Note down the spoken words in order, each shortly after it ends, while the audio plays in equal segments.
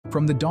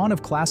From the dawn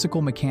of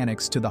classical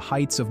mechanics to the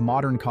heights of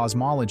modern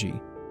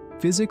cosmology,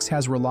 physics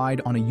has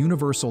relied on a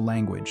universal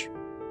language,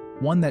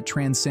 one that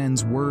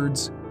transcends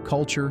words,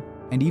 culture,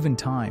 and even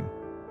time.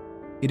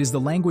 It is the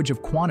language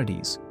of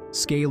quantities,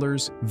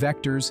 scalars,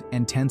 vectors,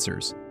 and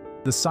tensors,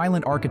 the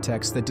silent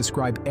architects that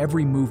describe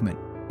every movement,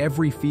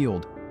 every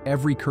field,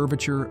 every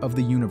curvature of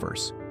the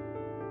universe.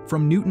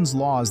 From Newton's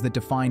laws that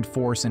defined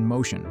force and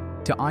motion,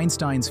 to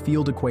Einstein's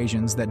field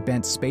equations that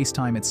bent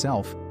spacetime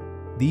itself,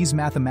 these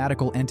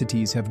mathematical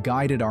entities have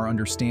guided our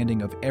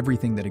understanding of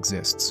everything that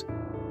exists.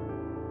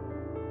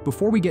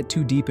 Before we get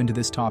too deep into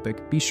this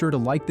topic, be sure to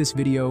like this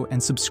video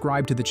and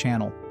subscribe to the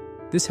channel.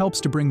 This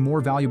helps to bring more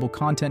valuable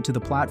content to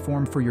the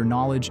platform for your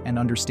knowledge and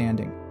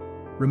understanding.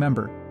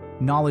 Remember,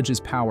 knowledge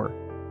is power.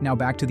 Now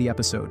back to the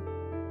episode.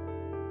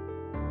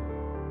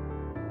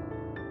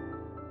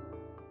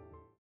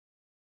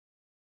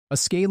 A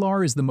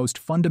scalar is the most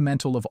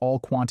fundamental of all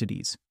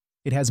quantities.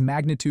 It has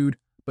magnitude,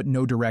 but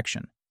no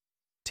direction.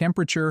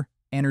 Temperature,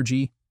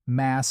 energy,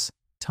 mass,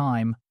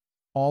 time,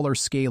 all are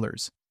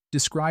scalars,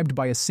 described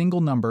by a single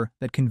number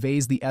that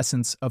conveys the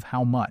essence of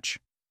how much.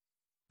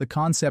 The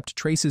concept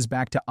traces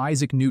back to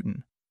Isaac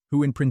Newton,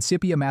 who in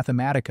Principia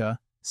Mathematica,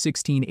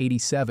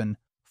 1687,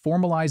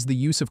 formalized the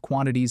use of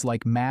quantities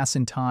like mass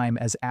and time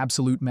as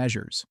absolute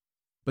measures.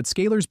 But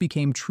scalars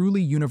became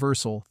truly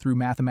universal through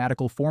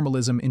mathematical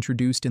formalism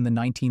introduced in the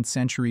 19th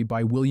century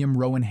by William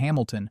Rowan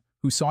Hamilton,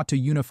 who sought to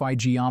unify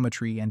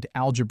geometry and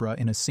algebra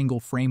in a single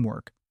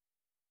framework.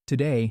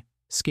 Today,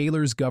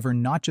 scalars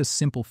govern not just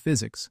simple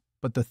physics,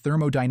 but the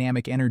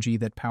thermodynamic energy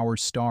that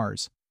powers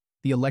stars,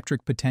 the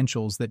electric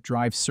potentials that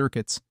drive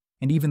circuits,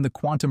 and even the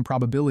quantum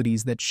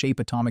probabilities that shape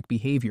atomic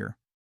behavior.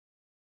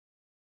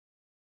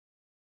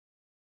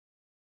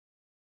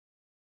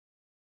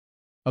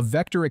 A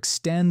vector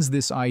extends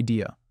this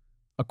idea,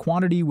 a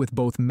quantity with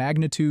both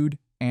magnitude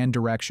and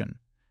direction,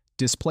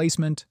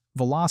 displacement,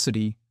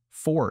 velocity,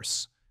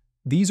 force.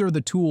 These are the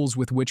tools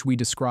with which we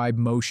describe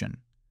motion.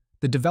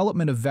 The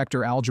development of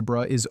vector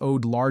algebra is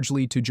owed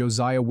largely to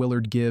Josiah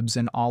Willard Gibbs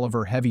and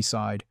Oliver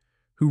Heaviside,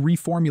 who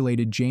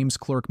reformulated James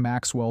Clerk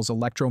Maxwell's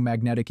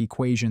electromagnetic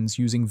equations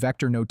using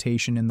vector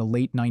notation in the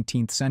late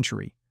 19th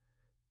century.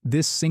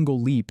 This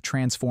single leap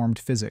transformed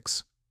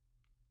physics.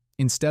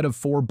 Instead of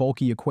four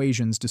bulky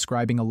equations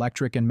describing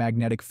electric and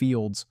magnetic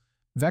fields,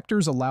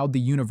 vectors allowed the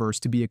universe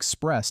to be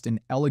expressed in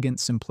elegant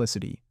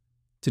simplicity.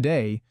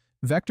 Today,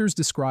 vectors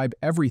describe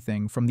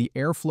everything from the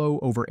airflow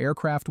over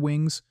aircraft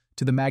wings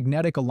to the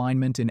magnetic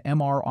alignment in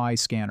MRI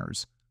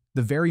scanners,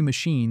 the very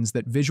machines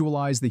that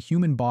visualize the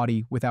human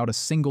body without a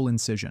single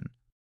incision.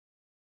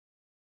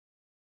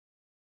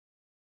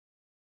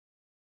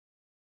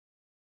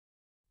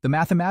 The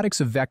mathematics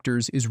of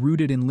vectors is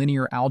rooted in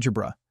linear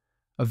algebra.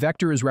 A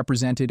vector is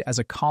represented as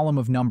a column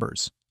of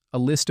numbers, a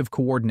list of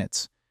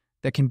coordinates,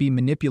 that can be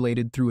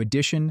manipulated through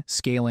addition,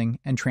 scaling,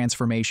 and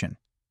transformation.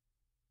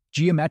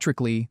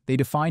 Geometrically, they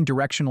define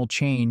directional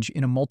change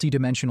in a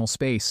multidimensional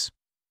space.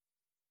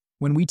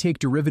 When we take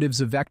derivatives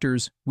of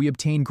vectors, we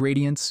obtain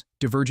gradients,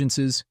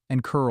 divergences,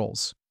 and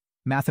curls,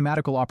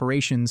 mathematical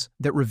operations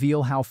that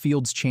reveal how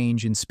fields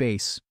change in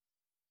space.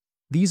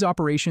 These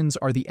operations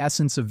are the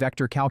essence of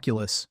vector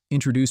calculus,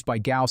 introduced by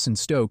Gauss and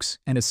Stokes,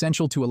 and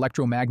essential to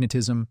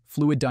electromagnetism,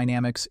 fluid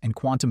dynamics, and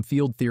quantum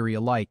field theory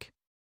alike.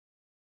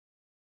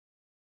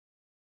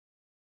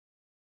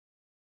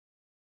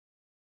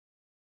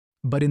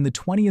 But in the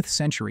 20th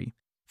century,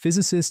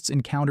 physicists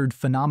encountered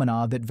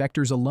phenomena that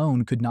vectors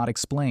alone could not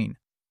explain,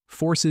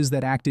 forces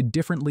that acted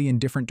differently in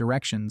different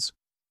directions,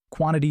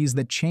 quantities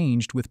that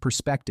changed with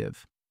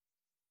perspective.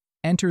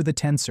 Enter the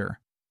tensor,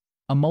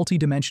 a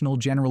multidimensional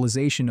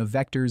generalization of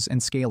vectors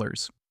and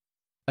scalars.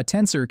 A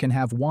tensor can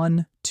have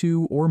one,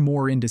 two, or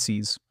more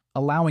indices,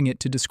 allowing it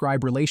to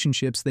describe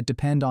relationships that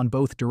depend on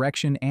both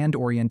direction and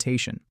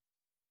orientation.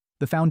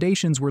 The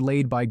foundations were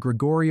laid by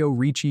Gregorio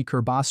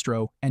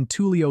Ricci-Curbastro and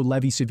Tullio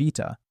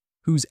Levi-Civita,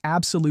 whose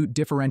absolute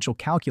differential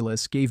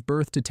calculus gave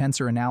birth to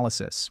tensor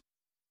analysis.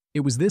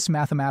 It was this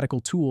mathematical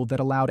tool that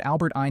allowed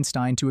Albert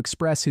Einstein to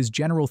express his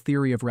general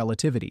theory of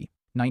relativity,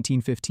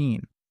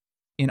 1915.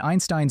 In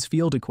Einstein's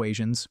field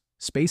equations,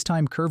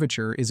 spacetime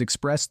curvature is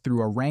expressed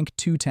through a rank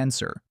 2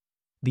 tensor,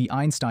 the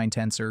Einstein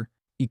tensor,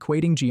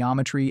 equating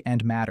geometry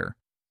and matter.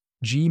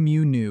 G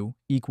mu nu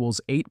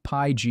equals 8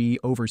 pi g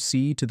over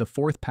c to the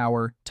 4th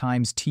power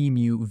times t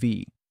mu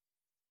v.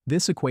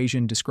 This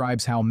equation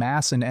describes how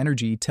mass and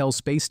energy tell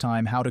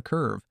spacetime how to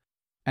curve,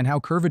 and how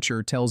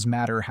curvature tells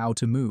matter how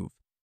to move.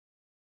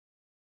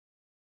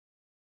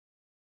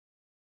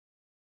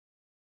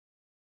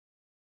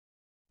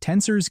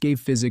 Tensors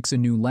gave physics a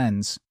new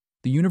lens.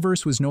 The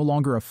universe was no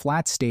longer a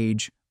flat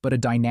stage, but a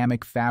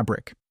dynamic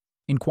fabric.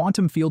 In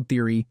quantum field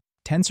theory,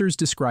 tensors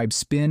describe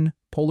spin,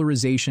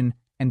 polarization,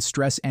 and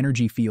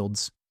stress-energy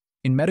fields.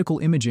 In medical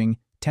imaging,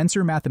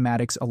 tensor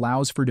mathematics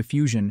allows for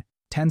diffusion,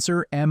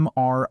 tensor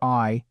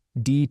MRI,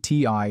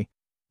 DTI,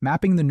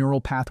 mapping the neural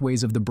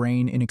pathways of the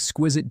brain in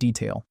exquisite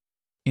detail.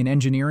 In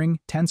engineering,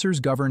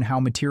 tensors govern how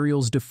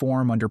materials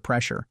deform under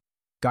pressure,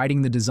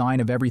 guiding the design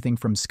of everything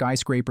from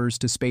skyscrapers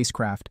to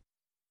spacecraft.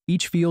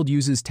 Each field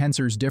uses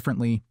tensors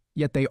differently,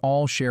 yet they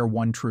all share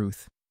one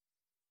truth.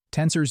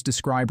 Tensors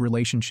describe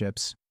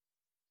relationships.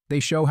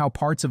 They show how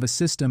parts of a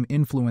system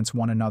influence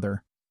one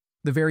another,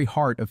 the very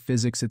heart of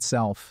physics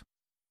itself.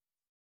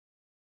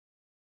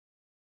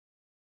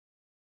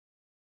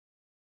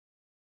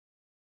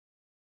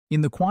 In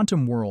the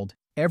quantum world,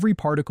 every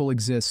particle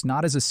exists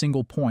not as a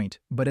single point,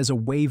 but as a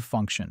wave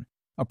function,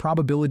 a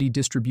probability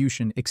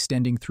distribution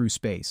extending through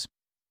space.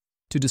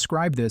 To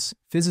describe this,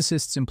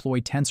 physicists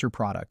employ tensor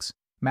products,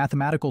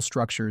 mathematical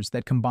structures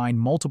that combine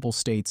multiple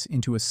states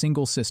into a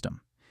single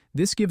system.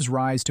 This gives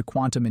rise to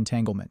quantum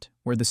entanglement,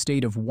 where the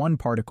state of one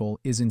particle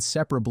is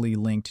inseparably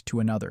linked to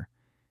another.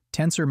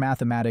 Tensor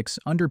mathematics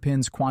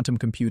underpins quantum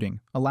computing,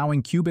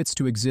 allowing qubits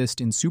to exist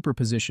in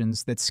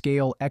superpositions that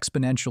scale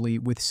exponentially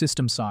with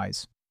system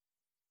size.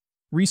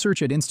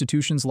 Research at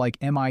institutions like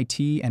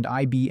MIT and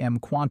IBM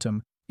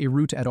Quantum,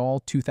 Arute et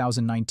al.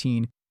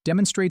 2019,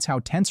 demonstrates how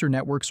tensor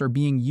networks are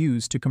being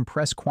used to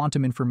compress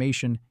quantum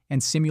information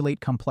and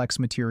simulate complex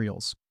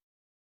materials.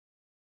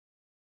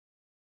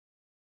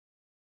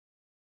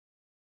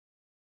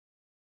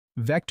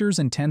 Vectors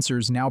and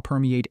tensors now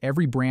permeate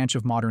every branch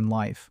of modern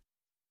life.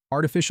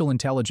 Artificial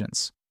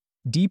intelligence.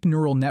 Deep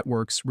neural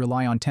networks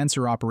rely on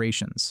tensor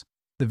operations,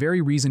 the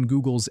very reason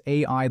Google's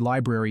AI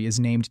library is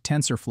named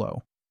TensorFlow.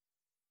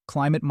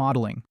 Climate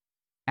modeling.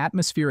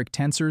 Atmospheric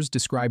tensors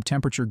describe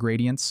temperature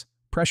gradients,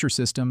 pressure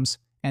systems,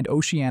 and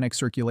oceanic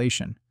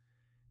circulation.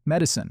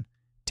 Medicine.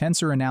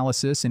 Tensor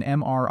analysis in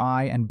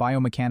MRI and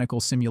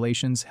biomechanical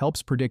simulations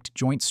helps predict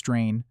joint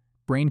strain,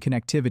 brain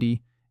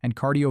connectivity, and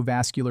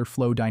cardiovascular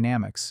flow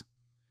dynamics.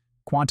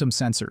 Quantum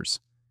sensors.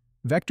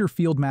 Vector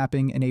field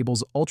mapping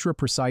enables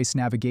ultra-precise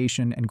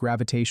navigation and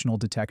gravitational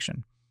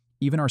detection.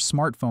 Even our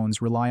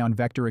smartphones rely on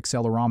vector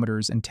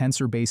accelerometers and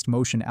tensor-based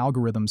motion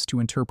algorithms to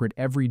interpret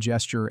every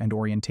gesture and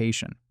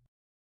orientation.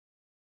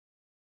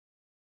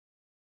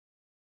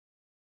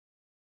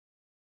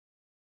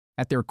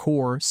 At their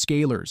core,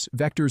 scalars,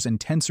 vectors, and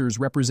tensors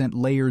represent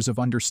layers of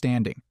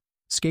understanding.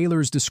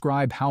 Scalars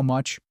describe how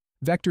much,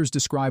 vectors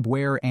describe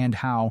where and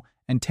how,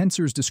 and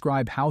tensors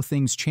describe how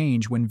things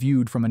change when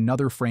viewed from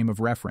another frame of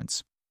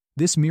reference.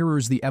 This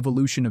mirrors the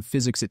evolution of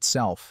physics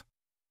itself,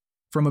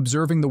 from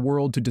observing the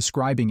world to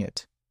describing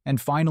it, and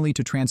finally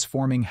to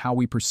transforming how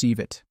we perceive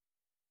it.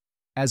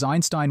 As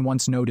Einstein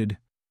once noted,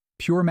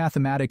 pure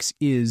mathematics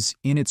is,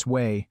 in its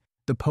way,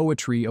 the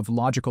poetry of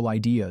logical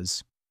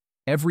ideas.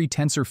 Every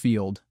tensor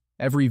field,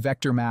 every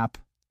vector map,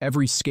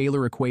 every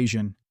scalar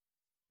equation,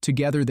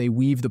 together they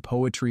weave the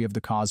poetry of the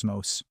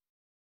cosmos.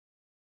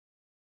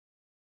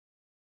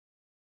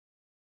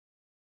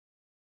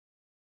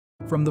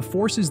 From the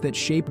forces that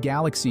shape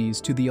galaxies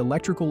to the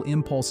electrical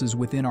impulses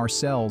within our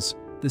cells,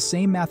 the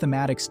same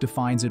mathematics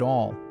defines it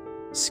all.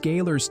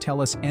 Scalars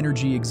tell us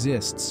energy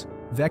exists,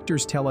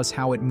 vectors tell us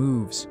how it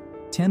moves,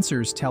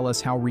 tensors tell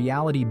us how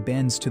reality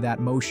bends to that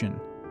motion.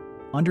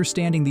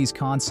 Understanding these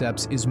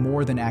concepts is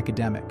more than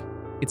academic.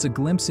 It's a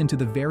glimpse into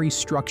the very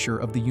structure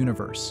of the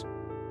universe.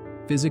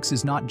 Physics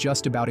is not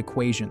just about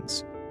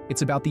equations.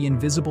 It's about the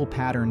invisible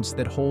patterns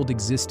that hold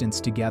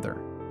existence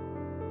together.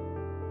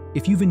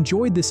 If you've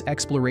enjoyed this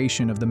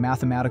exploration of the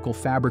mathematical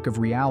fabric of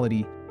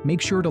reality,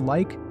 make sure to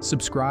like,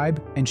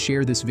 subscribe, and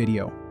share this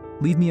video.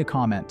 Leave me a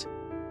comment.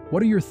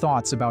 What are your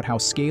thoughts about how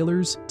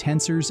scalars,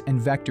 tensors, and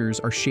vectors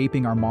are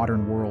shaping our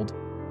modern world?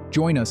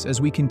 Join us as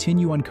we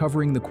continue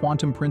uncovering the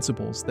quantum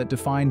principles that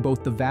define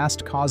both the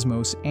vast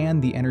cosmos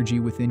and the energy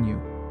within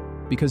you.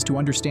 Because to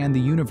understand the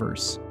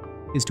universe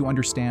is to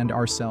understand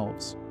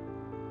ourselves.